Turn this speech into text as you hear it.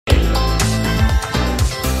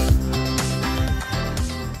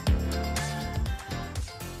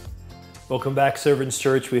Welcome back, Servants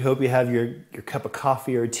Church. We hope you have your cup of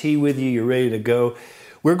coffee or tea with you. You're ready to go.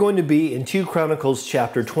 We're going to be in 2 Chronicles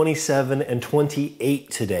chapter 27 and 28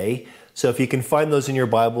 today. So if you can find those in your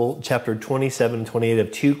Bible, chapter 27 and 28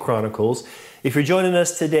 of 2 Chronicles. If you're joining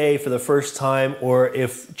us today for the first time, or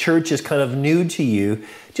if church is kind of new to you,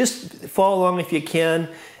 just follow along if you can,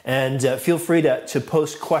 and feel free to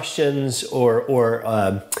post questions or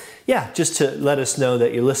just to let us know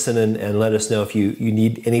that you're listening and let us know if you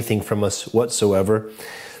need anything from us whatsoever.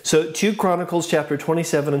 So 2 Chronicles chapter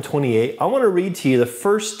 27 and 28. I want to read to you the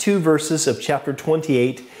first 2 verses of chapter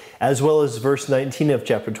 28 as well as verse 19 of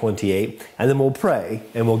chapter 28, and then we'll pray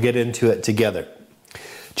and we'll get into it together.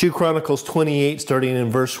 2 Chronicles 28 starting in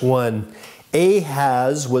verse 1.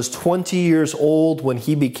 Ahaz was 20 years old when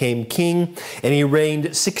he became king, and he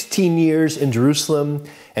reigned 16 years in Jerusalem,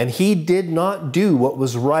 and he did not do what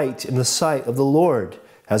was right in the sight of the Lord,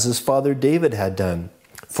 as his father David had done.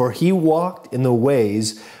 For he walked in the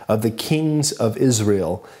ways of the kings of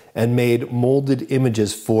Israel, and made molded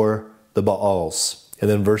images for the Baals. And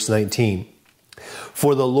then verse 19.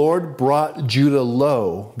 For the Lord brought Judah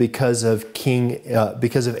low because of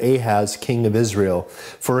Ahaz, king of Israel,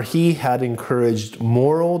 for he had encouraged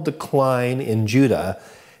moral decline in Judah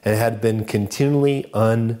and had been continually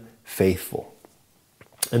unfaithful.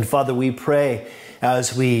 And Father, we pray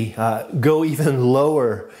as we go even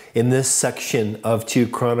lower in this section of 2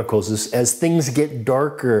 Chronicles, as things get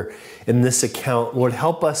darker in this account, Lord,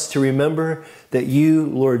 help us to remember that you,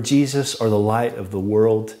 Lord Jesus, are the light of the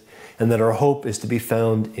world, and that our hope is to be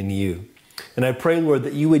found in you. And I pray, Lord,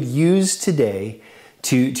 that you would use today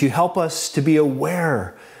to help us to be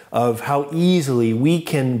aware of how easily we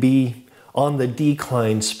can be on the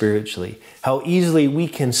decline spiritually, how easily we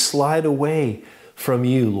can slide away from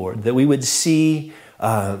you, Lord, that we would see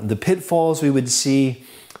the pitfalls, we would see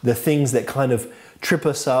the things that kind of trip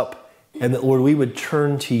us up, and that, Lord, we would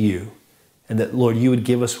turn to you, and that, Lord, you would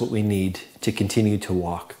give us what we need to continue to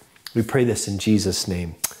walk. We pray this in Jesus'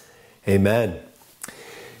 name. Amen.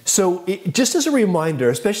 So just as a reminder,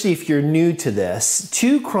 especially if you're new to this,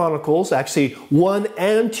 2 Chronicles, actually 1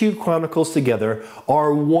 and 2 Chronicles together,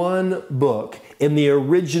 are one book in the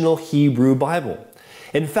original Hebrew Bible.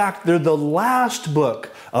 In fact, they're the last book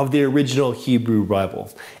of the original Hebrew Bible.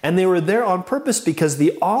 And they were there on purpose because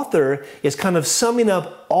the author is kind of summing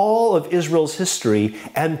up all of Israel's history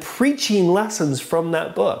and preaching lessons from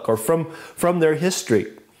that book or from their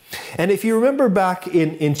history. And if you remember back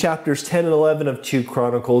in chapters 10 and 11 of 2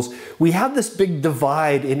 Chronicles, we have this big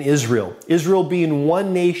divide in Israel. Israel being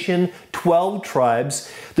one nation, 12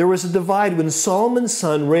 tribes. There was a divide when Solomon's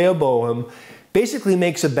son Rehoboam basically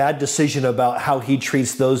makes a bad decision about how he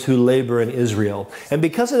treats those who labor in Israel. And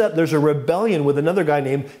because of that, there's a rebellion with another guy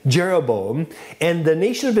named Jeroboam, and the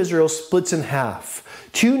nation of Israel splits in half.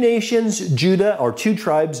 2 nations, Judah, or 2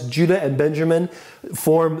 tribes, Judah and Benjamin,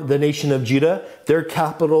 form the nation of Judah. Their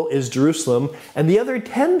capital is Jerusalem. And the other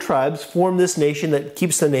 10 tribes form this nation that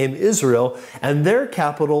keeps the name Israel, and their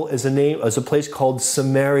capital is a place called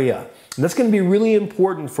Samaria. And that's going to be really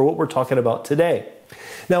important for what we're talking about today.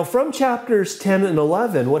 Now, from chapters 10 and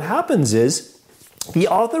 11, what happens is the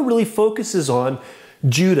author really focuses on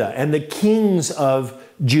Judah and the kings of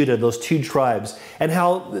Judah, those 2 tribes, and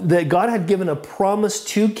how that God had given a promise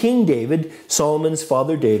to King David, Solomon's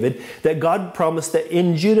father David, that God promised that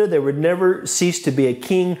in Judah there would never cease to be a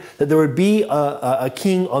king, that there would be a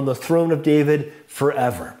king on the throne of David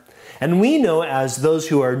forever. And we know, as those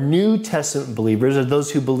who are New Testament believers, or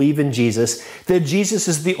those who believe in Jesus, that Jesus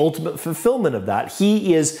is the ultimate fulfillment of that.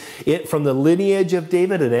 He is from the lineage of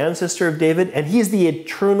David, an ancestor of David, and he is the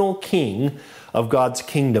eternal king of God's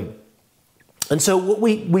kingdom. And so what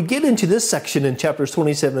we get into this section in chapters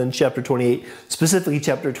 27 and chapter 28, specifically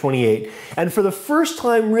chapter 28. And for the first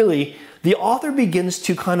time, really, the author begins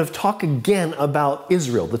to kind of talk again about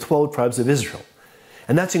Israel, the 12 tribes of Israel.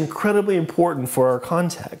 And that's incredibly important for our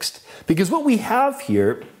context. Because what we have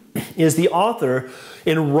here is the author,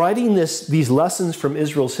 in writing these lessons from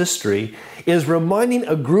Israel's history, is reminding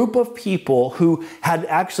a group of people who had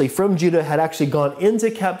actually, from Judah, had actually gone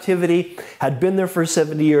into captivity, had been there for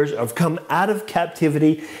 70 years, have come out of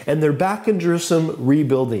captivity, and they're back in Jerusalem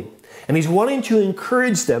rebuilding. And he's wanting to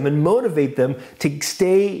encourage them and motivate them to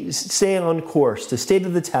stay on course, to stay to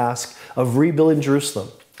the task of rebuilding Jerusalem.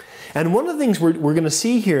 And one of the things we're going to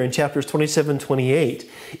see here in chapters 27 and 28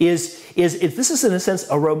 is this is in a sense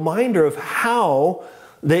a reminder of how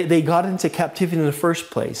they got into captivity in the first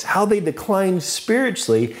place, how they declined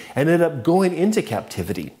spiritually and ended up going into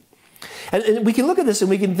captivity. And we can look at this and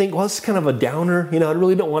we can think, well, it's kind of a downer. I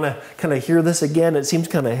really don't want to kind of hear this again. It seems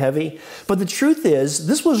kind of heavy. But the truth is,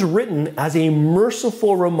 this was written as a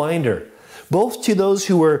merciful reminder both to those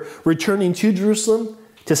who were returning to Jerusalem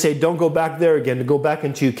to say, don't go back there again, to go back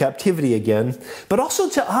into captivity again, but also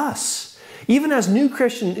to us, even as New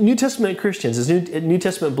Testament Christians, as New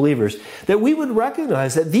Testament believers, that we would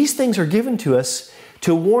recognize that these things are given to us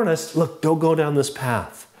to warn us, look, don't go down this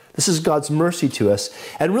path. This is God's mercy to us.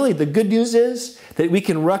 And really, the good news is that we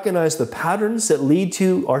can recognize the patterns that lead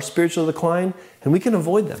to our spiritual decline, and we can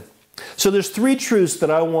avoid them. So there's three truths that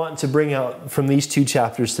I want to bring out from these two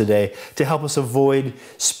chapters today to help us avoid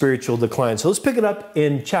spiritual decline. So let's pick it up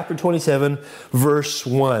in chapter 27, verse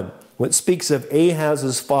 1, when it speaks of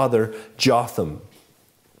Ahaz's father, Jotham.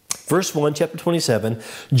 Verse 1, chapter 27,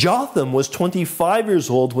 Jotham was 25 years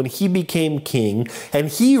old when he became king, and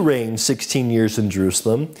he reigned 16 years in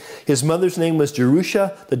Jerusalem. His mother's name was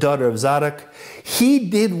Jerusha, the daughter of Zadok. He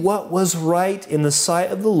did what was right in the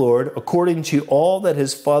sight of the Lord, according to all that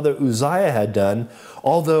his father Uzziah had done,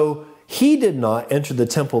 although he did not enter the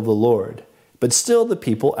temple of the Lord. But still the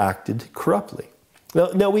people acted corruptly.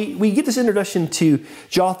 Now we get this introduction to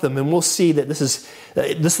Jotham, and we'll see that this is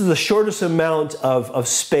the shortest amount of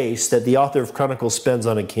space that the author of Chronicles spends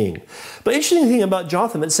on a king. But interesting thing about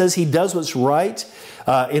Jotham, it says he does what's right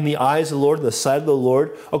in the eyes of the Lord, in the sight of the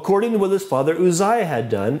Lord, according to what his father Uzziah had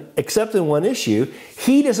done, except in one issue.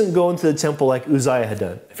 He doesn't go into the temple like Uzziah had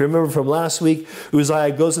done. If you remember from last week,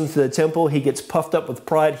 Uzziah goes into the temple, he gets puffed up with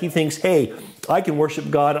pride, he thinks, hey, I can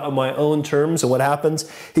worship God on my own terms, and what happens?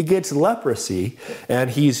 He gets leprosy,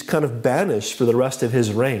 and he's kind of banished for the rest of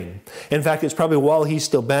his reign. In fact, it's probably while he's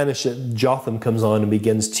still banished that Jotham comes on and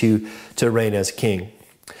begins to reign as king.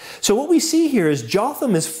 So what we see here is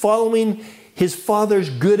Jotham is following his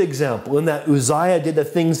father's good example, in that Uzziah did the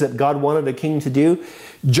things that God wanted a king to do.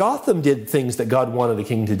 Jotham did things that God wanted a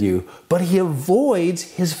king to do, but he avoids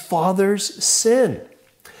his father's sin.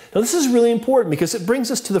 Now, this is really important because it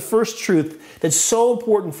brings us to the first truth that's so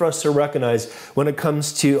important for us to recognize when it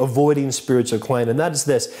comes to avoiding spiritual decline, and that is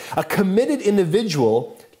this: a committed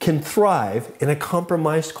individual can thrive in a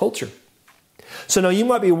compromised culture. So now you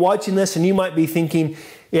might be watching this and you might be thinking,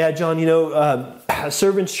 yeah, John,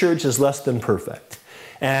 Servant's Church is less than perfect.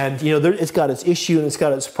 And, it's got its issue and it's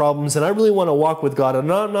got its problems, and I really want to walk with God,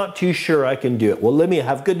 and I'm not too sure I can do it. Well, let me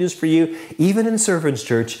have good news for you. Even in Servant's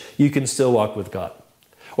Church, you can still walk with God.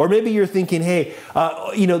 Or maybe you're thinking, hey,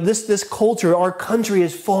 this culture, our country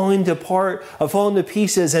is falling apart, falling to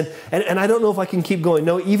pieces, and I don't know if I can keep going.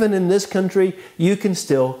 No, even in this country, you can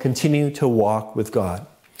still continue to walk with God.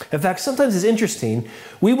 In fact, sometimes it's interesting.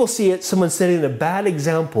 We will see someone setting a bad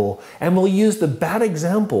example, and we'll use the bad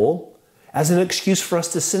example as an excuse for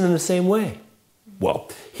us to sin in the same way. Well,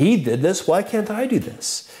 he did this, why can't I do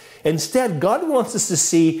this? Instead, God wants us to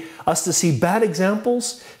see bad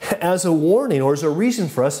examples as a warning or as a reason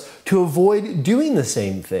for us to avoid doing the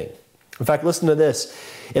same thing. In fact, listen to this.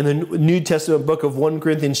 In the New Testament book of 1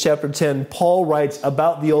 Corinthians chapter 10, Paul writes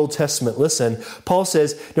about the Old Testament. Listen, Paul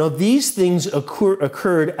says, now these things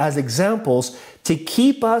occurred as examples to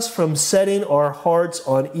keep us from setting our hearts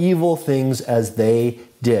on evil things as they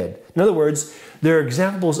did. In other words, they're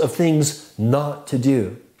examples of things not to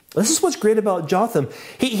do. This is what's great about Jotham.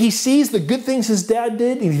 He sees the good things his dad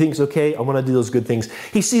did, and he thinks, okay, I want to do those good things.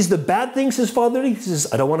 He sees the bad things his father did, he says,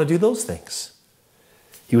 I don't want to do those things.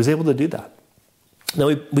 He was able to do that. Now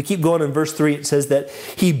we keep going in verse 3. It says that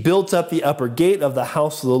he built up the upper gate of the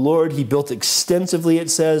house of the Lord. He built extensively, it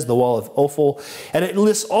says, the wall of Ophel. And it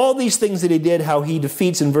lists all these things that he did, how he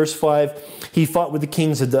defeats in verse 5. He fought with the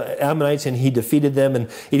kings of the Ammonites and he defeated them. And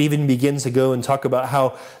it even begins to go and talk about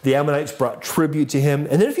how the Ammonites brought tribute to him.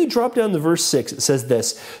 And then if you drop down to verse 6, it says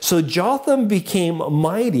this: so Jotham became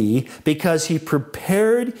mighty because he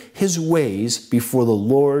prepared his ways before the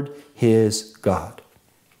Lord his God.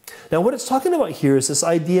 Now, what it's talking about here is this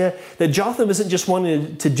idea that Jotham isn't just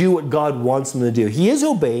wanting to do what God wants him to do. He is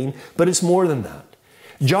obeying, but it's more than that.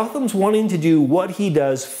 Jotham's wanting to do what he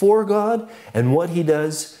does for God and what he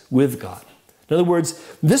does with God. In other words,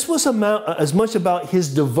 this was as much about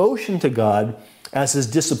his devotion to God as his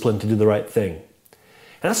discipline to do the right thing.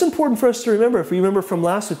 And that's important for us to remember. If you remember from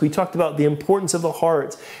last week, we talked about the importance of the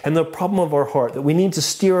heart and the problem of our heart, that we need to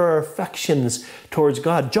steer our affections towards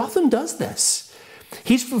God. Jotham does this.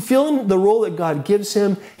 He's fulfilling the role that God gives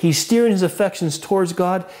him. He's steering his affections towards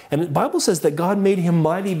God. And the Bible says that God made him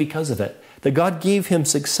mighty because of it. That God gave him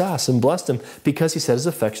success and blessed him because he set his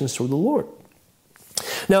affections toward the Lord.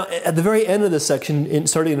 Now, at the very end of this section,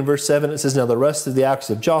 starting in verse 7, it says, now the rest of the acts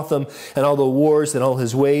of Jotham and all the wars and all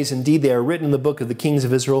his ways, indeed, they are written in the book of the kings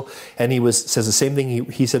of Israel. And says the same thing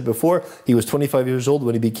he said before. He was 25 years old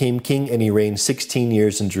when he became king, and he reigned 16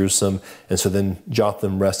 years in Jerusalem. And so then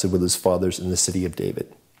Jotham rested with his fathers in the city of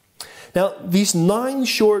David. Now, these 9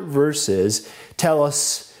 short verses tell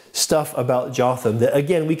us stuff about Jotham that,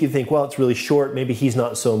 again, we could think, well, it's really short, maybe he's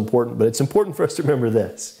not so important, but it's important for us to remember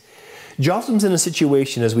this. Jotham's in a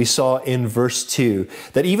situation, as we saw in verse 2,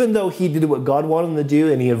 that even though he did what God wanted him to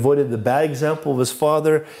do and he avoided the bad example of his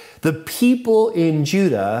father, the people in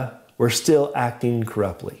Judah were still acting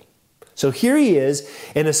corruptly. So here he is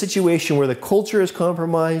in a situation where the culture is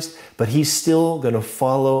compromised, but he's still going to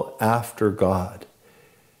follow after God.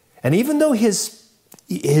 And even though his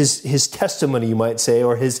testimony, you might say,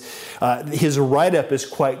 or his write-up is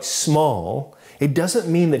quite small, it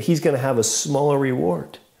doesn't mean that he's going to have a smaller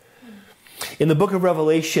reward. In the book of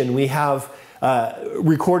Revelation, we have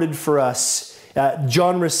recorded for us,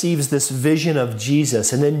 John receives this vision of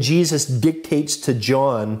Jesus, and then Jesus dictates to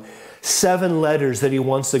John 7 letters that he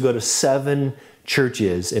wants to go to 7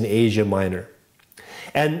 churches in Asia Minor.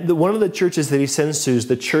 And one of the churches that he sends to is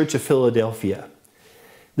the Church of Philadelphia.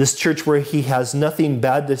 This church where he has nothing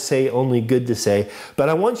bad to say, only good to say. But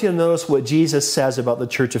I want you to notice what Jesus says about the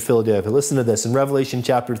Church of Philadelphia. Listen to this in Revelation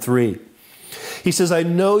chapter 3. He says, I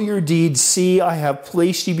know your deeds. See, I have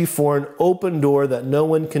placed you before an open door that no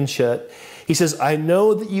one can shut. He says, I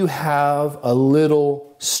know that you have a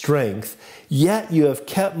little strength, yet you have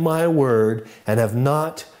kept my word and have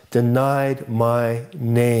not denied my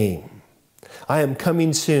name. I am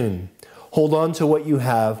coming soon. Hold on to what you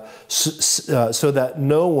have so that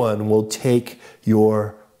no one will take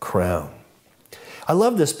your crown. I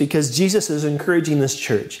love this because Jesus is encouraging this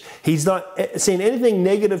church. He's not saying anything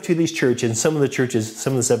negative to these churches. In some of the churches,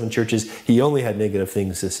 some of the 7 churches, he only had negative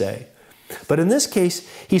things to say. But in this case,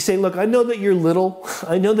 he's saying, look, I know that you're little.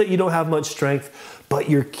 I know that you don't have much strength, but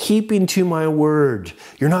you're keeping to my word.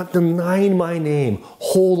 You're not denying my name.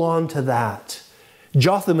 Hold on to that.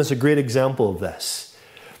 Jotham is a great example of this.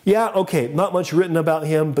 Yeah, okay, not much written about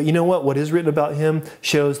him, but you know what? What is written about him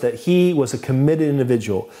shows that he was a committed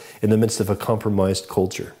individual in the midst of a compromised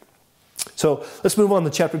culture. So let's move on to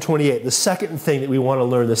chapter 28. The second thing that we want to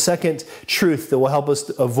learn, the second truth that will help us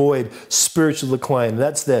to avoid spiritual decline,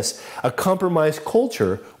 that's this. A compromised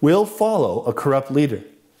culture will follow a corrupt leader.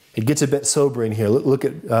 It gets a bit sobering here. Look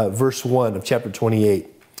at verse 1 of chapter 28.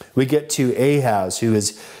 We get to Ahaz, who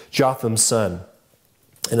is Jotham's son.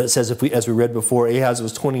 And it says, as we read before, Ahaz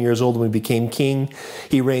was 20 years old when he became king.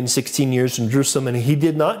 He reigned 16 years in Jerusalem, and he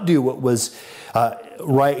did not do what was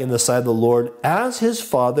right in the sight of the Lord, as his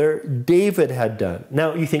father David had done.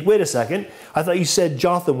 Now, you think, wait a second. I thought you said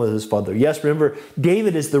Jotham was his father. Yes, remember,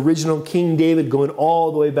 David is the original King David, going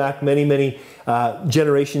all the way back many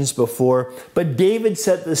generations before. But David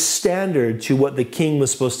set the standard to what the king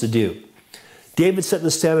was supposed to do. David set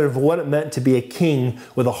the standard of what it meant to be a king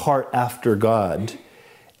with a heart after God.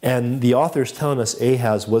 And the author is telling us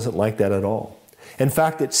Ahaz wasn't like that at all. In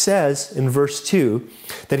fact, it says in verse 2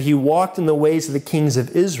 that he walked in the ways of the kings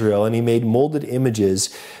of Israel, and he made molded images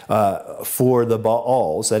for the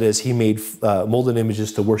Baals. That is, he made molded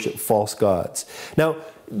images to worship false gods. Now,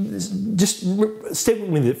 just stay with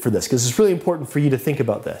me for this, because it's really important for you to think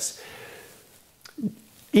about this.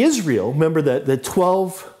 Israel, remember the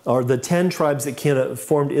 12 or the 10 tribes that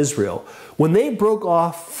formed Israel, when they broke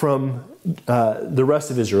off from the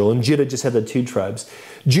rest of Israel, and Judah just had the 2 tribes,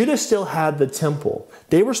 Judah still had the temple.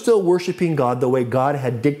 They were still worshiping God the way God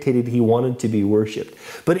had dictated he wanted to be worshipped.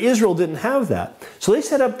 But Israel didn't have that. So they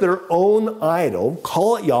set up their own idol,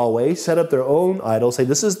 call it Yahweh, set up their own idol, say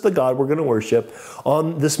this is the God we're going to worship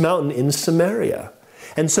on this mountain in Samaria.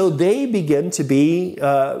 And so they begin to be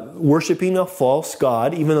worshiping a false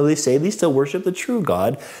god, even though they say they still worship the true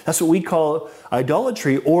God. That's what we call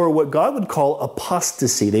idolatry, or what God would call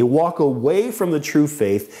apostasy. They walk away from the true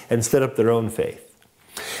faith and set up their own faith.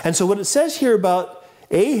 And so what it says here about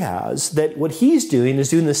Ahaz, that what he's doing is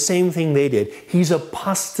doing the same thing they did. He's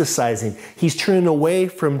apostatizing. He's turning away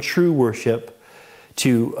from true worship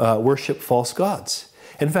to worship false gods.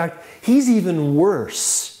 In fact, he's even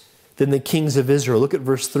worse than the kings of Israel. Look at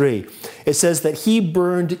verse 3. It says that he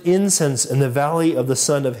burned incense in the valley of the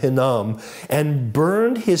son of Hinnom and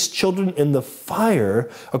burned his children in the fire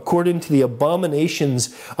according to the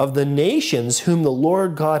abominations of the nations whom the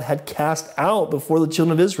Lord God had cast out before the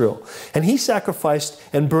children of Israel. And he sacrificed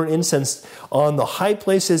and burned incense on the high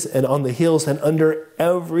places and on the hills and under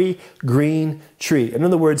every green tree. In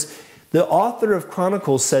other words, the author of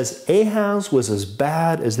Chronicles says Ahaz was as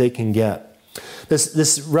bad as they can get.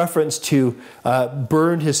 This reference to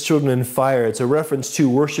burned his children in fire, it's a reference to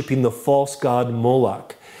worshiping the false god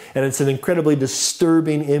Moloch. And it's an incredibly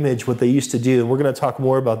disturbing image, what they used to do. And we're going to talk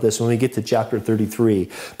more about this when we get to chapter 33.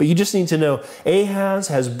 But you just need to know, Ahaz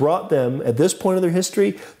has brought them, at this point of their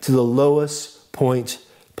history, to the lowest point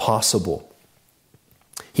possible.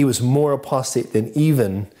 He was more apostate than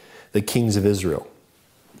even the kings of Israel.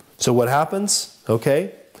 So what happens?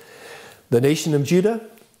 Okay. The nation of Judah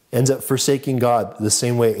ends up forsaking God the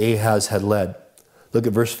same way Ahaz had led. Look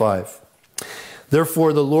at verse 5.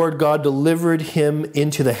 Therefore the Lord God delivered him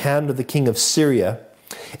into the hand of the king of Syria,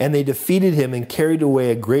 and they defeated him and carried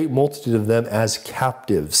away a great multitude of them as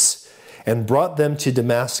captives, and brought them to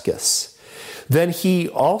Damascus. Then he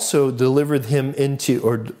also delivered into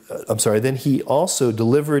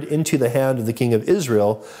the hand of the king of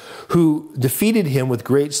Israel, who defeated him with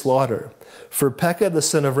great slaughter. For Pekah the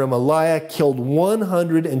son of Remaliah killed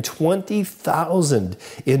 120,000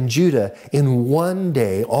 in Judah in one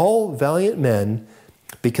day, all valiant men,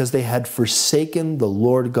 because they had forsaken the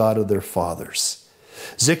Lord God of their fathers.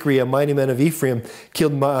 Zikri, a mighty man of Ephraim,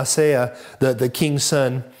 killed Maaseiah, the king's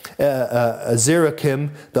son,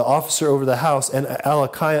 Azirakim, the officer over the house, and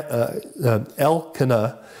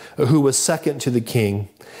Elkanah, who was second to the king.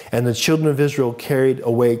 And the children of Israel carried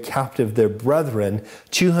away captive their brethren,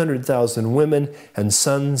 200,000 women and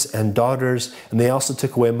sons and daughters. And they also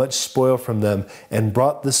took away much spoil from them and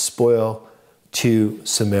brought the spoil to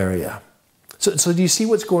Samaria. So do you see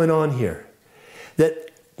what's going on here?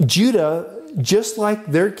 That Judah, just like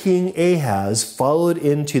their king Ahaz, followed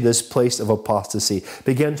into this place of apostasy,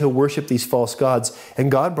 began to worship these false gods,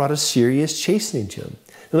 and God brought a serious chastening to him.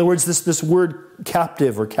 In other words, this word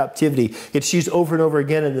captive or captivity, it's used over and over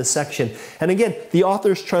again in this section. And again, the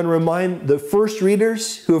author's trying to remind the first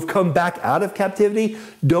readers who have come back out of captivity,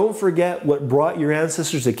 don't forget what brought your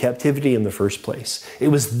ancestors to captivity in the first place. It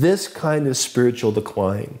was this kind of spiritual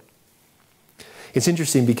decline. It's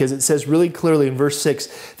interesting because it says really clearly in verse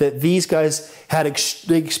 6 that these guys had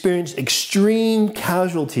experienced extreme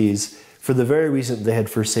casualties for the very reason they had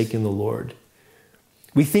forsaken the Lord.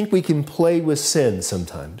 We think we can play with sin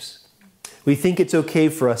sometimes. We think it's okay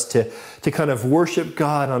for us to kind of worship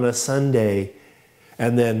God on a Sunday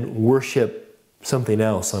and then worship something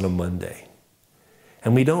else on a Monday.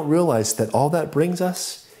 And we don't realize that all that brings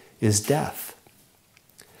us is death.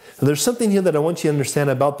 And there's something here that I want you to understand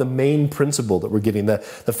about the main principle that we're getting, the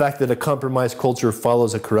fact that a compromised culture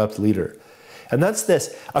follows a corrupt leader. And that's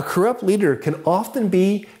this: a corrupt leader can often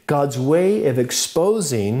be God's way of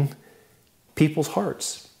exposing people's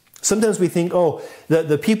hearts. Sometimes we think,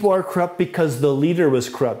 the people are corrupt because the leader was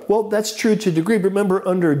corrupt. Well, that's true to a degree. But remember,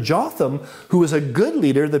 under Jotham, who was a good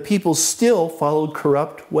leader, the people still followed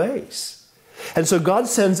corrupt ways. And so God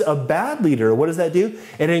sends a bad leader. What does that do?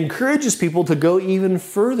 It encourages people to go even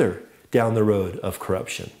further down the road of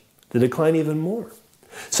corruption, to decline even more.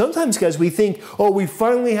 Sometimes, guys, we think, we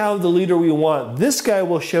finally have the leader we want. This guy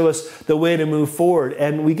will show us the way to move forward.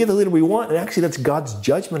 And we get the leader we want. And actually, that's God's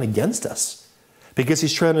judgment against us. Because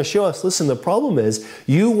he's trying to show us, listen, the problem is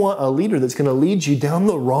you want a leader that's going to lead you down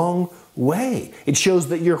the wrong way. It shows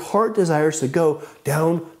that your heart desires to go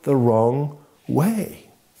down the wrong way.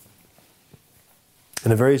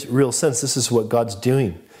 In a very real sense, this is what God's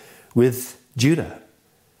doing with Judah.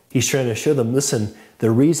 He's trying to show them, listen,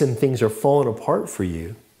 the reason things are falling apart for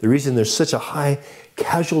you, the reason there's such a high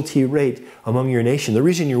casualty rate among your nation, the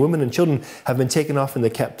reason your women and children have been taken off into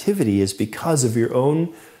captivity is because of your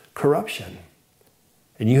own corruption.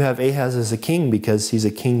 And you have Ahaz as a king because he's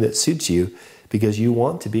a king that suits you, because you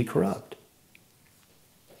want to be corrupt.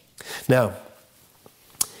 Now,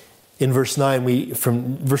 in verse 9,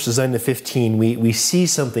 from verses 9 to 15, we see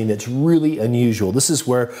something that's really unusual. This is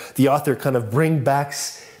where the author kind of brings back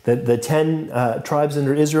the 10 tribes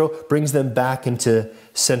under Israel, brings them back into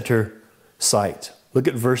center sight. Look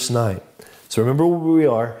at verse 9. So remember where we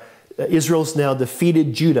are. Israel's now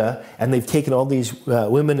defeated Judah, and they've taken all these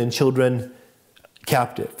women and children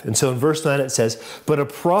captive. And so in verse 9 it says, "But a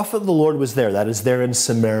prophet of the Lord was there," that is there in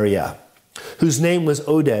Samaria, "whose name was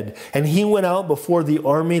Oded. And he went out before the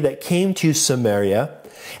army that came to Samaria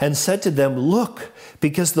and said to them, 'Look,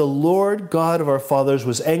 because the Lord God of our fathers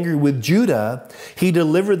was angry with Judah, he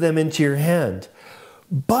delivered them into your hand.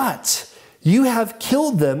 But you have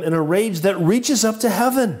killed them in a rage that reaches up to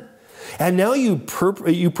heaven. And now you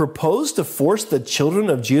propose to force the children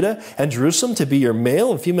of Judah and Jerusalem to be your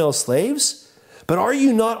male and female slaves? But are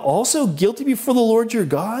you not also guilty before the Lord your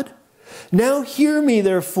God? Now hear me,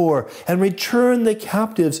 therefore, and return the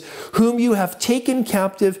captives whom you have taken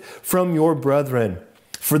captive from your brethren.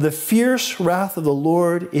 For the fierce wrath of the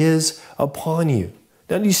Lord is upon you.'"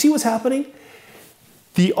 Now, do you see what's happening?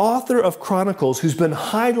 The author of Chronicles, who's been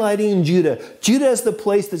highlighting Judah is the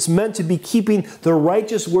place that's meant to be keeping the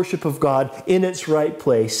righteous worship of God in its right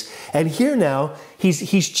place. And here now,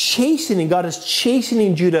 God is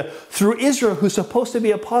chastening Judah through Israel, who's supposed to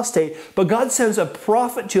be apostate. But God sends a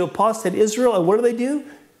prophet to apostate Israel, and what do?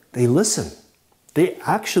 They listen. They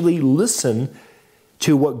actually listen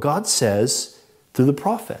to what God says through the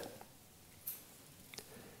prophet.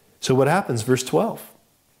 So what happens? Verse 12.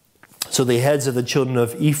 So the heads of the children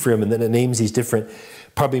of Ephraim, and then it names these different,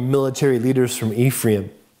 probably military leaders from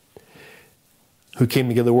Ephraim who came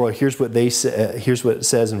together the world. Here's what it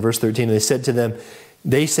says in verse 13. And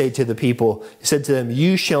they say to the people, he said to them,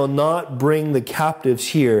 "You shall not bring the captives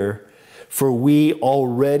here, for we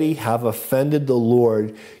already have offended the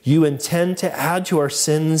Lord. You intend to add to our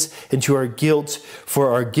sins and to our guilt,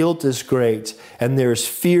 for our guilt is great, and there is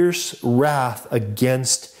fierce wrath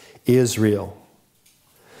against Israel."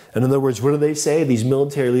 In other words, what do they say? These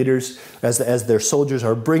military leaders, as their soldiers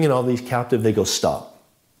are bringing all these captive, they go, "Stop.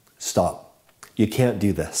 You can't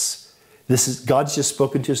do this. God's just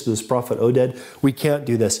spoken to us through this prophet Oded. We can't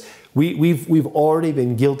do this. We've already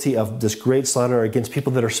been guilty of this great slaughter against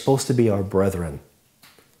people that are supposed to be our brethren.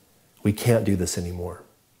 We can't do this anymore."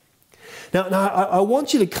 Now I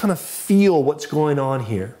want you to kind of feel what's going on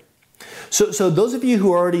here. So those of you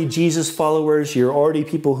who are already Jesus followers, you're already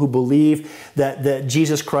people who believe that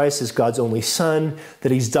Jesus Christ is God's only Son,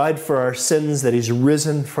 that He's died for our sins, that He's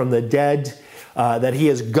risen from the dead, that He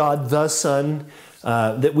is God the Son,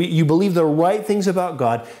 you believe the right things about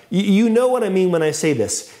God. You know what I mean when I say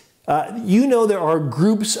this. You know there are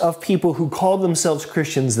groups of people who call themselves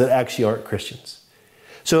Christians that actually aren't Christians.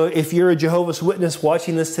 So if you're a Jehovah's Witness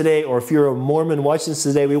watching this today, or if you're a Mormon watching this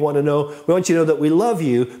today, we want you to know that we love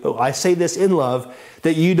you, but I say this in love,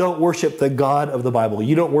 that you don't worship the God of the Bible.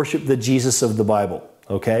 You don't worship the Jesus of the Bible,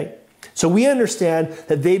 okay? So we understand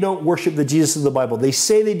that they don't worship the Jesus of the Bible. They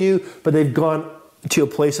say they do, but they've gone to a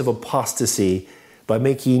place of apostasy by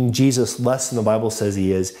making Jesus less than the Bible says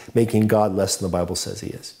He is, making God less than the Bible says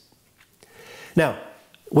He is. Now,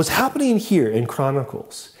 what's happening here in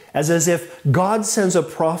Chronicles is as if God sends a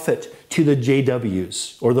prophet to the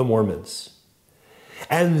JWs or the Mormons,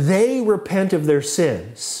 and they repent of their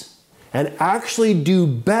sins and actually do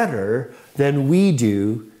better than we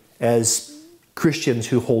do as Christians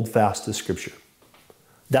who hold fast to Scripture.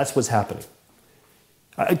 That's what's happening.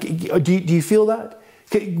 Do you feel that?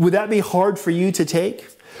 Would that be hard for you to take?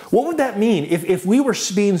 What would that mean if we were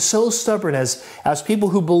being so stubborn as people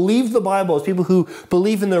who believe the Bible, as people who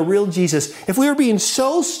believe in the real Jesus, if we were being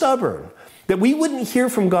so stubborn that we wouldn't hear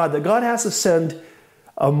from God, that God has to send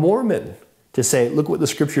a Mormon to say, "Look what the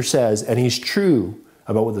Scripture says," and He's true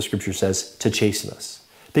about what the Scripture says, to chasten us?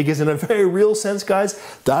 Because in a very real sense, guys,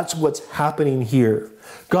 that's what's happening here.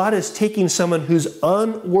 God is taking someone who's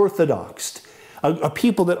unorthodox, a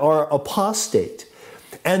people that are apostate,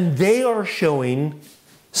 and they are showing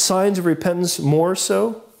signs of repentance more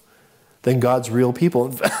so than God's real people.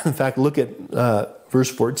 In fact, look at verse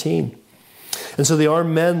 14. "And so the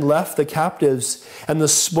armed men left the captives and the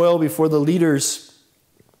spoil before the leaders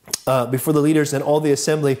and all the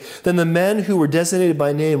assembly. Then the men who were designated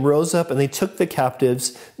by name rose up and they took the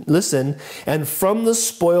captives, listen, and from the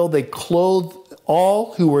spoil they clothed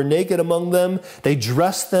all who were naked among them. They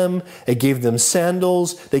dressed them, they gave them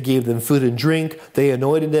sandals, they gave them food and drink, they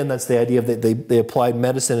anointed them." That's the idea of that they applied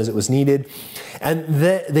medicine as it was needed. "And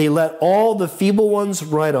they let all the feeble ones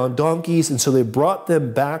ride on donkeys, and so they brought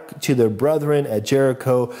them back to their brethren at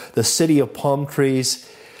Jericho, the city of palm trees.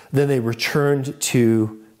 Then they returned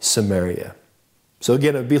to Samaria." So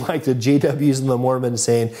again, it would be like the JWs and the Mormons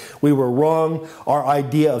saying, "We were wrong, our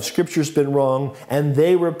idea of Scripture's been wrong," and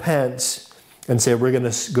they repent and say, "We're going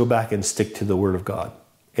to go back and stick to the Word of God."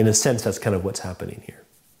 In a sense, that's kind of what's happening here.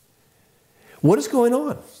 What is going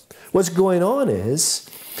on? What's going on is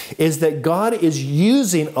that God is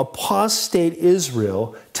using apostate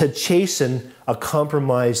Israel to chasten a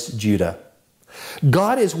compromised Judah.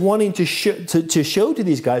 God is wanting to show to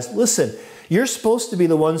these guys, listen, you're supposed to be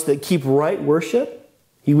the ones that keep right worship,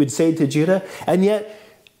 He would say to Judah, and yet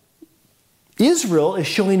Israel is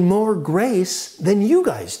showing more grace than you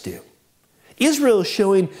guys do. Israel is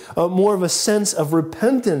showing more of a sense of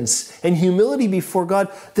repentance and humility before God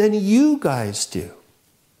than you guys do.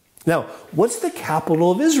 Now, what's the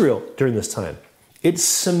capital of Israel during this time? It's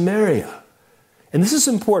Samaria. And this is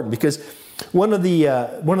important because one of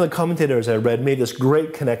the commentators I read made this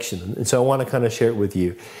great connection, and so I want to kind of share it with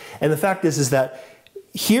you. And the fact is that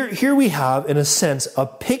here we have, in a sense, a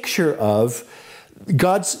picture of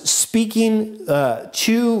God's speaking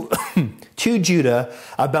to Judah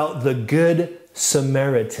about the good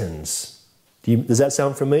Samaritans. Does that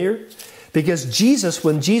sound familiar? Because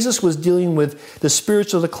when Jesus was dealing with the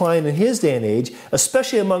spiritual decline in His day and age,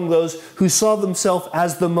 especially among those who saw themselves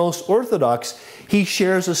as the most orthodox, He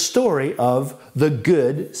shares a story of the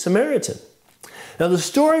good Samaritan. Now, the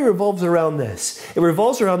story revolves around this. It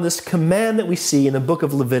revolves around this command that we see in the book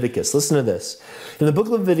of Leviticus. Listen to this. In the book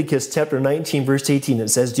of Leviticus, chapter 19, verse 18, it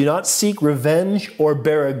says, "Do not seek revenge or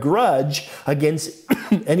bear a grudge against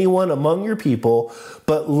anyone among your people,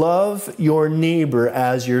 but love your neighbor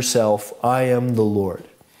as yourself. I am the Lord."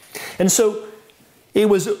 And so it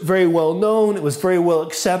was very well known, it was very well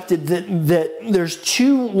accepted that there's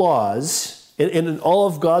two laws. In all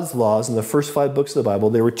of God's laws, in the first 5 books of the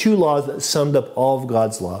Bible, there were 2 laws that summed up all of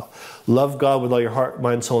God's law. Love God with all your heart,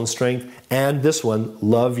 mind, soul, and strength. And this one,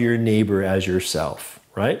 love your neighbor as yourself,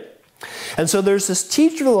 right? And so there's this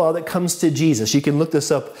teacher of the law that comes to Jesus. You can look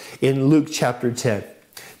this up in Luke chapter 10.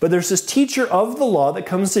 But there's this teacher of the law that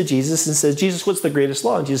comes to Jesus and says, "Jesus, what's the greatest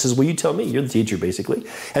law?" And Jesus says, "Well, you tell me. You're the teacher, basically."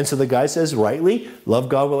 And so the guy says, rightly, love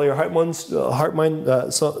God with all your heart, mind,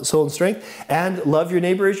 soul, and strength, and love your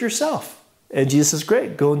neighbor as yourself. And Jesus says,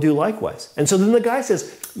 "Great, go and do likewise." And so then the guy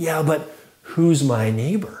says, "Yeah, but who's my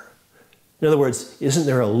neighbor?" In other words, isn't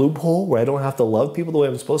there a loophole where I don't have to love people the way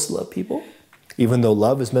I'm supposed to love people? Even though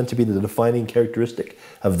love is meant to be the defining characteristic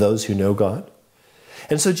of those who know God.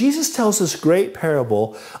 And so Jesus tells this great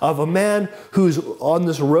parable of a man who's on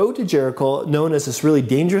this road to Jericho, known as this really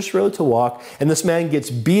dangerous road to walk. And this man gets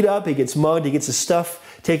beat up, he gets mugged, he gets his stuff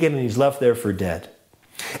taken, and he's left there for dead.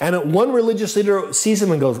 And one religious leader sees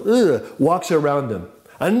him and goes, "Ugh," walks around him.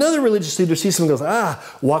 Another religious leader sees him and goes, "Ah,"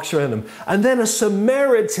 walks around him. And then a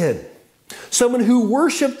Samaritan, someone who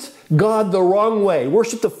worshiped God the wrong way,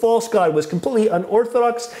 worshiped a false God, was completely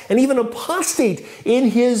unorthodox and even apostate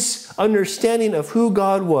in his understanding of who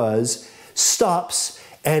God was, stops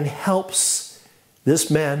and helps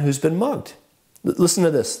this man who's been mugged. Listen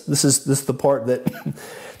to this. This is the part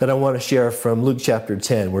that I want to share from Luke chapter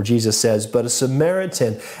 10, where Jesus says, "But a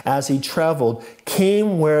Samaritan, as he traveled,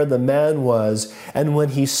 came where the man was, and when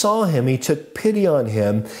he saw him, he took pity on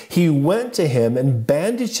him. He went to him and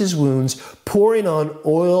bandaged his wounds, pouring on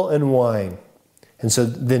oil and wine." And so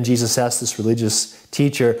then Jesus asked this religious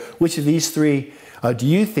teacher, "Which of these 3 do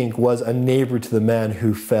you think was a neighbor to the man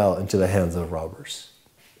who fell into the hands of robbers?"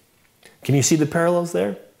 Can you see the parallels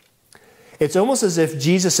there? It's almost as if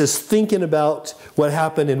Jesus is thinking about what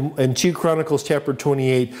happened in 2 Chronicles chapter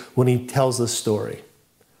 28 when he tells this story.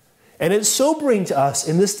 And it's sobering to us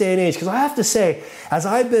in this day and age, because I have to say, as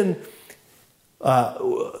I've been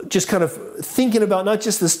just kind of thinking about not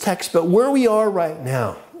just this text, but where we are right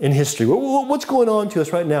now in history, what's going on to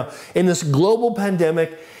us right now in this global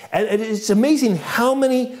pandemic, and it's amazing how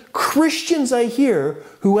many Christians I hear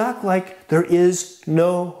who act like there is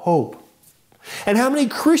no hope. And how many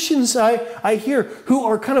Christians I hear who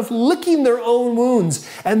are kind of licking their own wounds.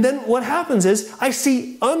 And then what happens is I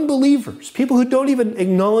see unbelievers, people who don't even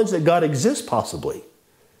acknowledge that God exists possibly,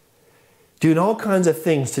 doing all kinds of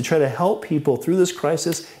things to try to help people through this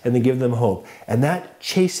crisis and to give them hope. And that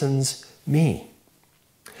chastens me.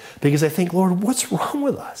 Because I think, Lord, what's wrong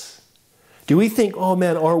with us? Do we think, oh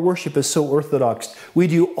man, our worship is so orthodox. We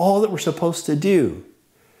do all that we're supposed to do.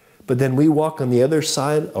 But then we walk on the other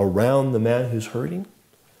side around the man who's hurting?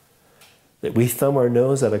 That we thumb our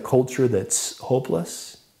nose at a culture that's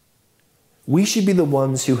hopeless? We should be the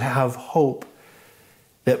ones who have hope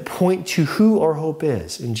that point to who our hope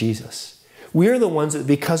is in Jesus. We are the ones that,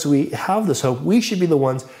 because we have this hope, we should be the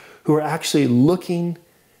ones who are actually looking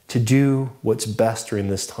to do what's best during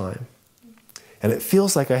this time. And it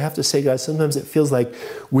feels like, I have to say, guys, sometimes it feels like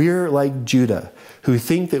we're like Judah, who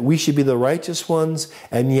think that we should be the righteous ones,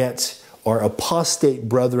 and yet our apostate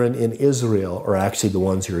brethren in Israel are actually the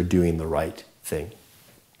ones who are doing the right thing.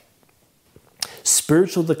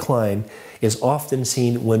 Spiritual decline is often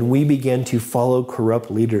seen when we begin to follow corrupt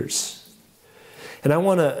leaders. And I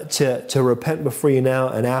want to repent before you now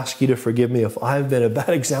and ask you to forgive me if I've been a bad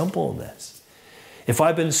example in this. If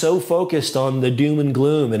I've been so focused on the doom and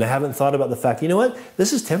gloom and I haven't thought about the fact, you know what?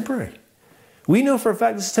 This is temporary. We know for a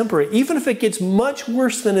fact this is temporary. Even if it gets much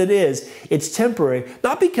worse than it is, it's temporary.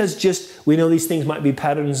 Not because just we know these things might be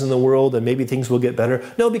patterns in the world and maybe things will get better.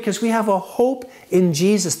 No, because we have a hope in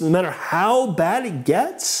Jesus. No matter how bad it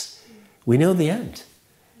gets, we know the end.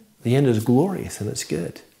 The end is glorious and it's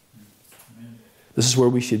good. This is where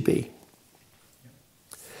we should be.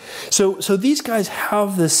 So these guys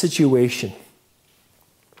have this situation.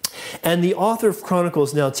 And the author of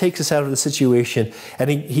Chronicles now takes us out of the situation, and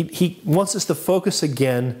he wants us to focus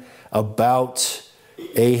again about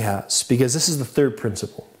Ahaz, because this is the third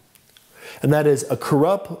principle. And that is, a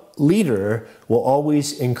corrupt leader will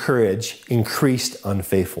always encourage increased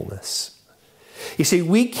unfaithfulness. You see,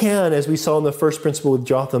 we can, as we saw in the first principle with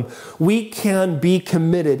Jotham, we can be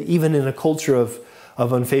committed even in a culture of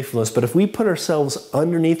unfaithfulness. But if we put ourselves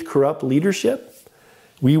underneath corrupt leadership,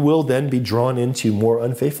 we will then be drawn into more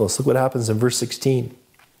unfaithfulness. Look what happens in verse 16.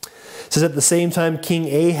 It says, at the same time,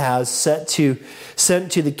 King Ahaz sent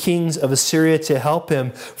to the kings of Assyria to help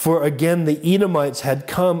him, for again the Edomites had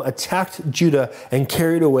come, attacked Judah, and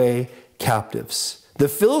carried away captives. The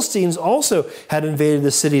Philistines also had invaded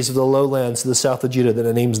the cities of the lowlands to the south of Judah, that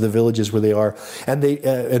it names the villages where they are, and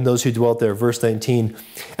those who dwelt there. Verse 19.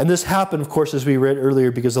 And this happened, of course, as we read earlier,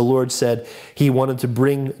 because the Lord said he wanted to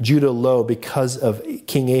bring Judah low because of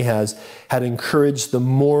King Ahaz had encouraged the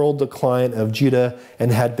moral decline of Judah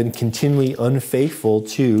and had been continually unfaithful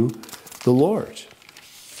to the Lord.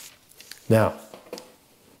 Now,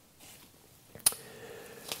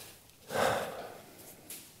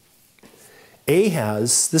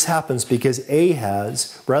 Ahaz, this happens because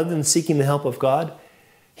Ahaz, rather than seeking the help of God,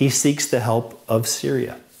 he seeks the help of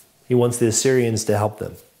Syria. He wants the Assyrians to help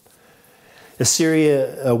them.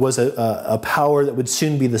 Assyria was a power that would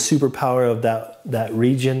soon be the superpower of that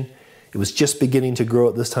region. It was just beginning to grow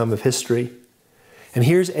at this time of history. And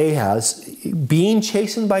here's Ahaz being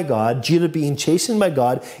chastened by God, Judah being chastened by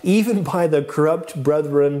God, even by the corrupt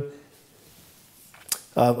brethren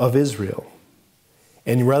of Israel.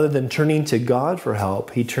 And rather than turning to God for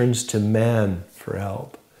help, he turns to man for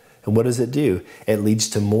help. And what does it do? It leads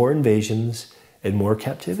to more invasions and more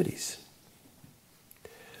captivities.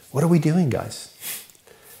 What are we doing, guys?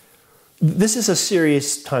 This is a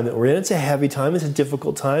serious time that we're in. It's a heavy time. It's a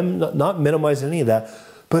difficult time. Not minimizing any of that.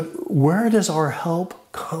 But where does our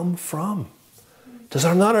help come from? Does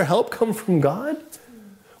not our help come from God?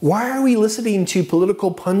 Why are we listening to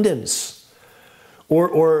political pundits?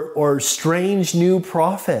 Or strange new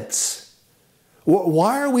prophets?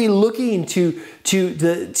 Why are we looking to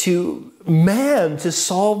man to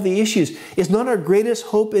solve the issues? Is not our greatest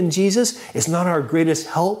hope in Jesus? Is not our greatest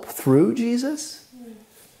help through Jesus?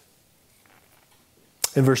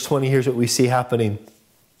 In verse 20, here's what we see happening.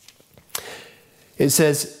 It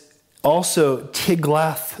says, also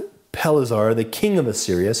Tiglath-Pileser, the king of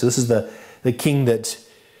Assyria, so this is the king that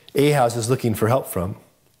Ahaz is looking for help from.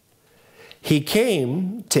 He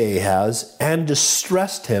came to Ahaz and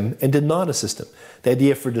distressed him and did not assist him. The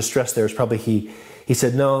idea for distress there is probably he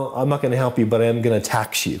said, no, I'm not going to help you, but I am going to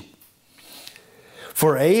tax you.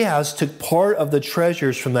 For Ahaz took part of the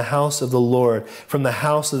treasures from the house of the Lord, from the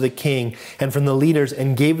house of the king, and from the leaders,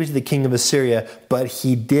 and gave it to the king of Assyria, but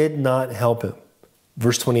he did not help him.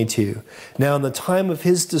 Verse 22. Now in the time of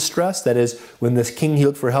his distress, that is, when this king he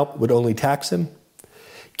looked for help would only tax him,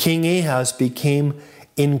 King Ahaz became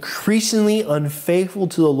increasingly unfaithful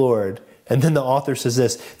to the Lord. And then the author says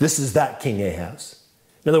this is that King Ahaz.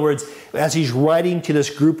 In other words, as he's writing to this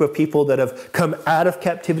group of people that have come out of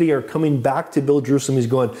captivity or coming back to build Jerusalem, he's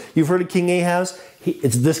going, you've heard of King Ahaz?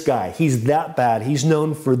 It's this guy. He's that bad. He's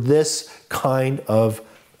known for this kind of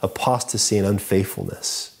apostasy and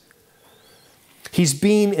unfaithfulness. He's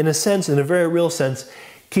being, in a sense, in a very real sense,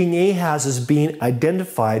 King Ahaz is being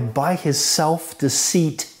identified by his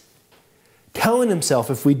self-deceit, telling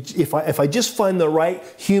himself, if I just find the right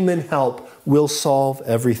human help, we'll solve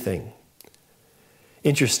everything.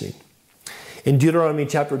 Interesting. In Deuteronomy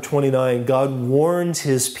chapter 29, God warns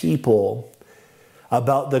his people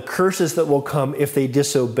about the curses that will come if they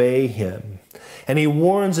disobey him. And he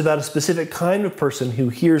warns about a specific kind of person who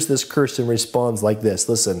hears this curse and responds like this.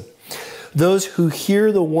 Listen, those who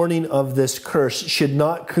hear the warning of this curse should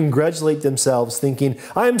not congratulate themselves thinking,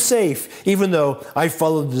 I'm safe, even though I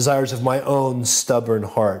follow the desires of my own stubborn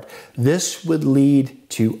heart. This would lead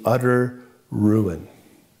to utter ruin.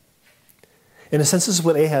 In a sense, this is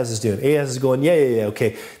what Ahaz is doing. Ahaz is going, yeah,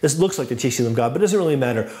 okay, this looks like the chasing of God, but it doesn't really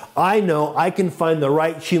matter. I know I can find the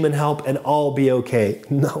right human help and I'll be okay.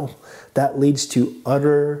 No, that leads to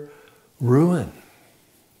utter ruin.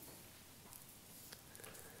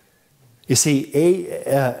 You see,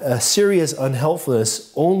 Assyria's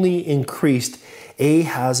unhelpfulness only increased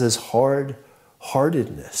Ahaz's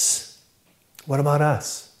hard-heartedness. What about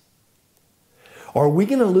us? Are we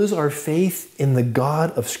going to lose our faith in the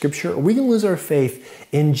God of Scripture? Are we going to lose our faith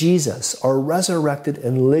in Jesus, our resurrected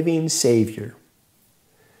and living Savior,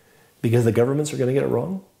 because the governments are going to get it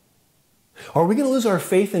wrong? Are we going to lose our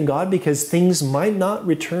faith in God because things might not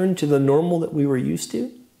return to the normal that we were used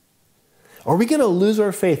to? Are we going to lose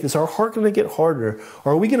our faith? Is our heart going to get harder?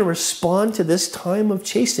 Or are we going to respond to this time of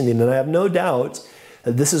chastening? And I have no doubt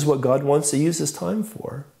that this is what God wants to use this time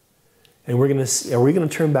for. And are we going to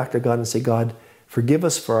turn back to God and say, God, forgive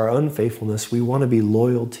us for our unfaithfulness. We want to be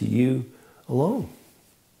loyal to you alone.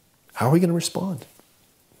 How are we going to respond?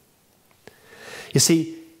 You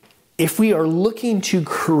see, if we are looking to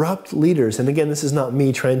corrupt leaders, and again, this is not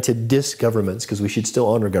me trying to diss governments, because we should still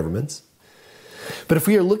honor governments. But if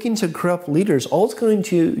we are looking to corrupt leaders, all it's going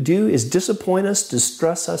to do is disappoint us,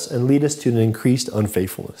 distress us, and lead us to an increased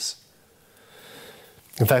unfaithfulness.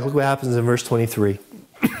 In fact, look what happens in verse 23.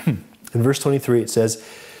 In verse 23, it says,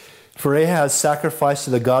 "For Ahaz sacrificed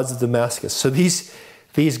to the gods of Damascus." So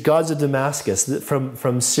these gods of Damascus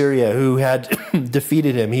from Syria who had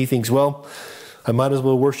defeated him, he thinks, well, I might as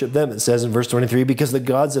well worship them, it says in verse 23, because the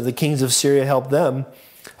gods of the kings of Syria helped them.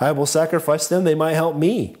 I will sacrifice them, they might help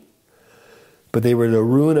me. But they were the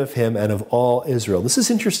ruin of him and of all Israel. This is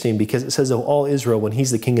interesting because it says of all Israel when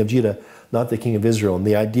he's the king of Judah, not the king of Israel. And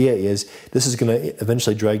the idea is this is going to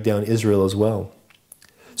eventually drag down Israel as well.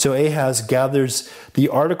 So Ahaz gathers the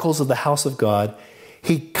articles of the house of God.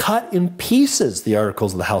 He cut in pieces the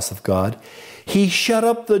articles of the house of God. He shut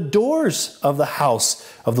up the doors of the house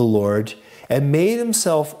of the Lord and made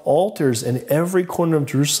himself altars in every corner of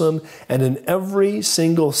Jerusalem and in every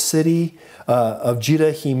single city of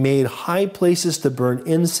Judah. He made high places to burn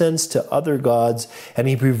incense to other gods, and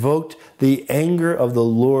he provoked the anger of the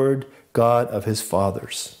Lord God of his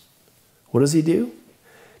fathers. What does he do?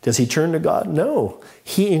 Does he turn to God? No.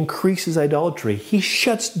 He increases idolatry. He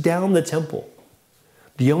shuts down the temple.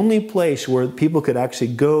 The only place where people could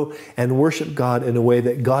actually go and worship God in a way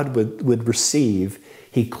that God would receive,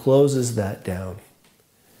 he closes that down.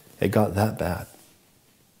 It got that bad.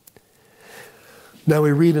 Now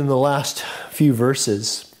we read in the last few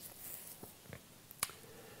verses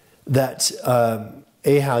that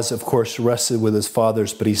Ahaz, of course, rested with his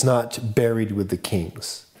fathers, but he's not buried with the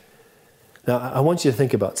kings. Now, I want you to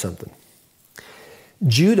think about something.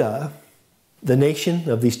 Judah, the nation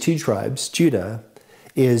of these two tribes, Judah,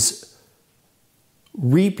 is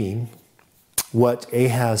reaping what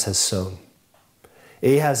Ahaz has sown.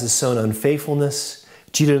 Ahaz has sown unfaithfulness.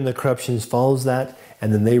 Judah and the corruptions follows that,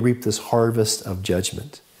 and then they reap this harvest of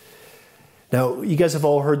judgment. Now, you guys have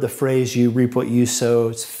all heard the phrase, you reap what you sow.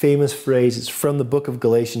 It's a famous phrase. It's from the book of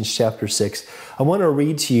Galatians chapter 6. I want to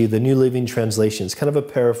read to you the New Living Translation. It's kind of a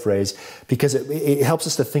paraphrase because it helps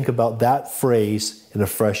us to think about that phrase in a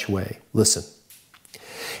fresh way. Listen.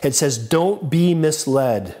 It says, "Don't be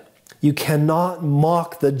misled. You cannot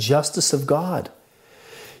mock the justice of God.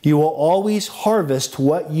 You will always harvest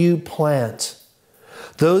what you plant.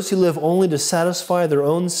 Those who live only to satisfy their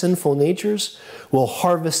own sinful natures will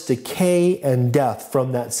harvest decay and death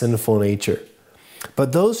from that sinful nature.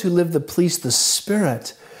 But those who live to please the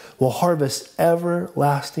Spirit will harvest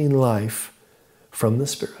everlasting life from the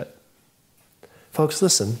Spirit." Folks,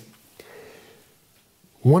 listen.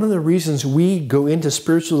 One of the reasons we go into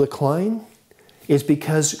spiritual decline is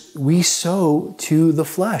because we sow to the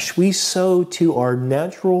flesh. We sow to our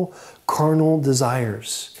natural carnal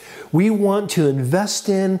desires. We want to invest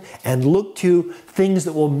in and look to things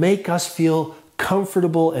that will make us feel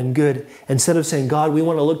comfortable and good. Instead of saying, God, we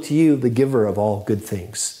want to look to you, the giver of all good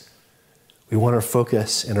things. We want our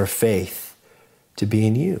focus and our faith to be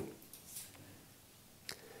in you.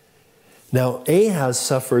 Now, Ahaz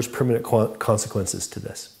suffers permanent consequences to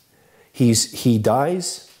this. He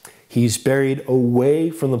dies. He's buried away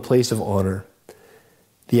from the place of honor.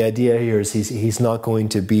 The idea here is he's not going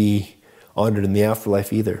to be honored in the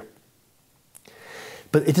afterlife either.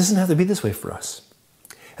 But it doesn't have to be this way for us.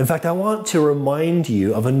 In fact, I want to remind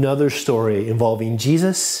you of another story involving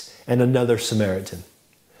Jesus and another Samaritan.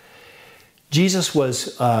 Jesus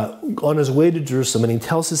was on his way to Jerusalem, and he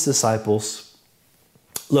tells his disciples,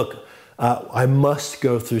 look, I must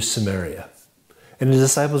go through Samaria. And the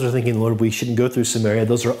disciples are thinking, Lord, we shouldn't go through Samaria.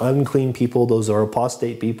 Those are unclean people. Those are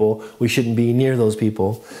apostate people. We shouldn't be near those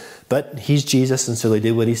people. But he's Jesus, and so they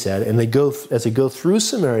did what he said. And as they go through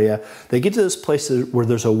Samaria, they get to this place where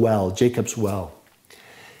there's a well, Jacob's well.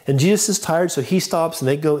 And Jesus is tired, so he stops, and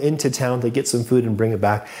they go into town to get some food and bring it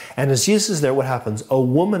back. And as Jesus is there, what happens? A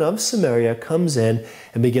woman of Samaria comes in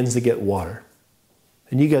and begins to get water.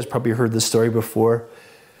 And you guys probably heard this story before,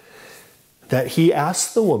 that he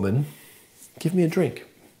asks the woman, give me a drink.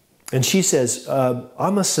 And she says,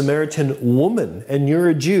 I'm a Samaritan woman, and you're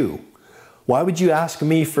a Jew. Why would you ask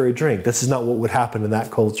me for a drink? This is not what would happen in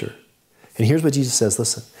that culture. And here's what Jesus says.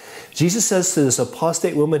 Listen. Jesus says to this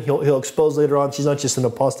apostate woman, he'll expose later on, she's not just an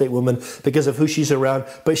apostate woman because of who she's around,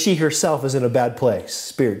 but she herself is in a bad place,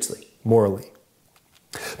 spiritually, morally.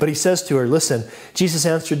 But he says to her, listen, Jesus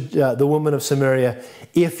answered the woman of Samaria,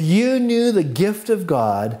 if you knew the gift of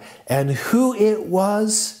God and who it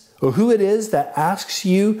was, or who it is that asks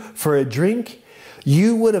you for a drink,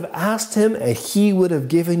 you would have asked him and he would have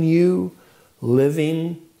given you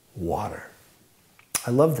living water.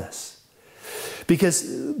 I love this. Because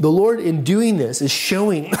the Lord in doing this is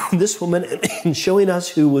showing this woman and showing us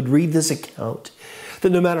who would read this account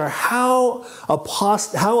That no matter how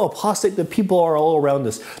apostate the people are all around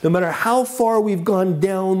us, no matter how far we've gone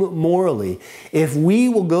down morally, if we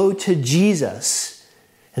will go to Jesus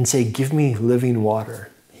and say, give me living water,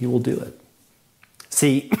 he will do it.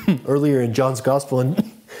 See, earlier in John's Gospel,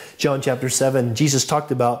 in John chapter 7, Jesus talked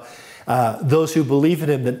about those who believe in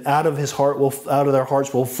him, that out of their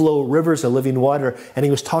hearts will flow rivers of living water. And he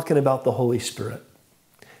was talking about the Holy Spirit.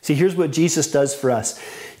 See, here's what Jesus does for us.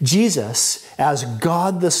 Jesus, as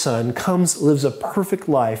God the Son, comes, lives a perfect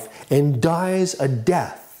life, and dies a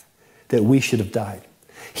death that we should have died.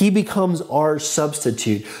 He becomes our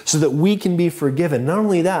substitute so that we can be forgiven. Not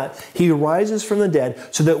only that, he rises from the dead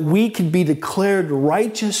so that we can be declared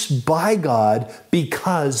righteous by God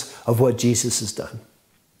because of what Jesus has done.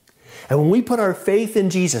 And when we put our faith in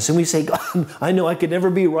Jesus and we say, God, I know I could never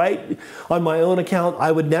be right on my own account.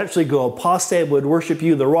 I would naturally go apostate, would worship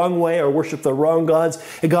you the wrong way or worship the wrong gods.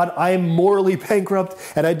 And God, I am morally bankrupt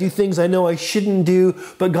and I do things I know I shouldn't do.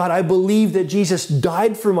 But God, I believe that Jesus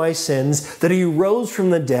died for my sins, that he rose from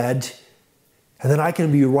the dead, and that I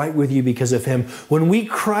can be right with you because of him. When we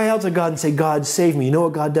cry out to God and say, God, save me, you know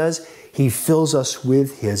what God does? He fills us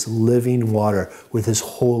with his living water, with his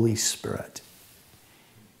Holy Spirit.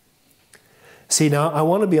 See, now, I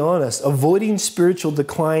want to be honest. Avoiding spiritual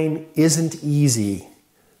decline isn't easy,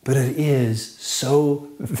 but it is so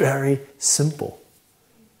very simple.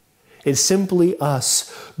 It's simply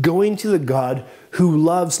us going to the God who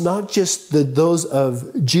loves not just those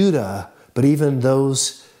of Judah, but even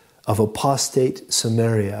those of apostate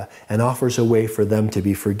Samaria, and offers a way for them to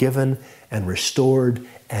be forgiven and restored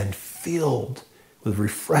and filled with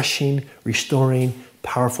refreshing, restoring,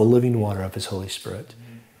 powerful living water of his Holy Spirit.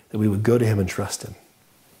 That we would go to him and trust him.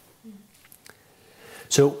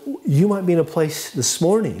 So you might be in a place this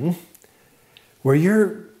morning where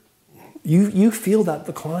you feel that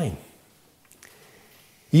decline.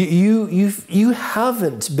 You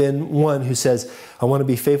haven't been one who says, I want to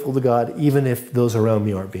be faithful to God even if those around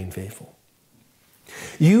me aren't being faithful.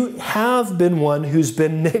 You have been one who's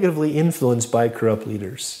been negatively influenced by corrupt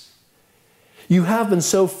leaders. You have been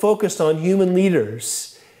so focused on human leaders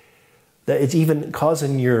that it's even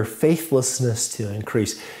causing your faithlessness to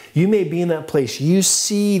increase. You may be in that place. You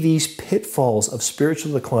see these pitfalls of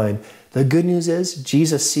spiritual decline. The good news is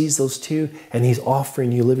Jesus sees those too, and he's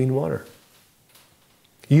offering you living water.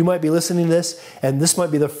 You might be listening to this, and this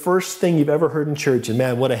might be the first thing you've ever heard in church. And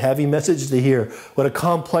man, what a heavy message to hear. What a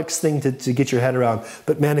complex thing to get your head around.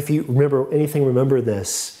 But man, if you remember anything, remember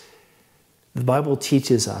this. The Bible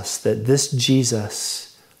teaches us that this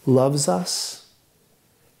Jesus loves us.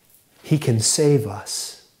 He can save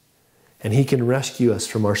us, and he can rescue us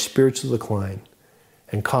from our spiritual decline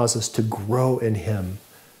and cause us to grow in him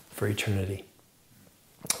for eternity.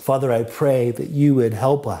 Father, I pray that you would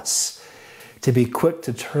help us to be quick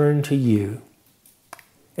to turn to you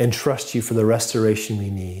and trust you for the restoration we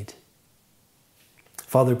need.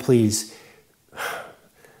 Father, please,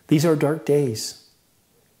 these are dark days.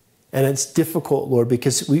 And it's difficult, Lord,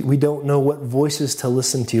 because we don't know what voices to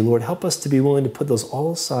listen to. Lord, help us to be willing to put those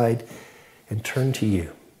all aside and turn to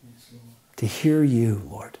you, to hear you,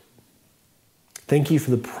 Lord. Thank you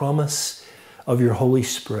for the promise of your Holy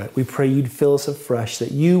Spirit. We pray you'd fill us afresh,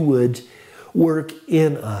 that you would work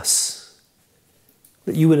in us,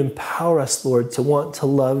 that you would empower us, Lord, to want to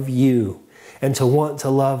love you and to want to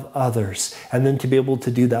love others, and then to be able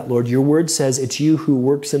to do that, Lord. Your word says it's you who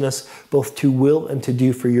works in us both to will and to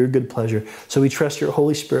do for your good pleasure. So we trust your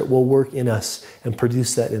Holy Spirit will work in us and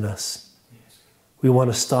produce that in us. We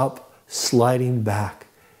want to stop sliding back,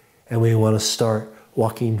 and we want to start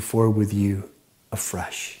walking forward with you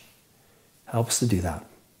afresh. Help us to do that.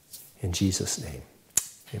 In Jesus' name,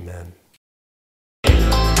 amen.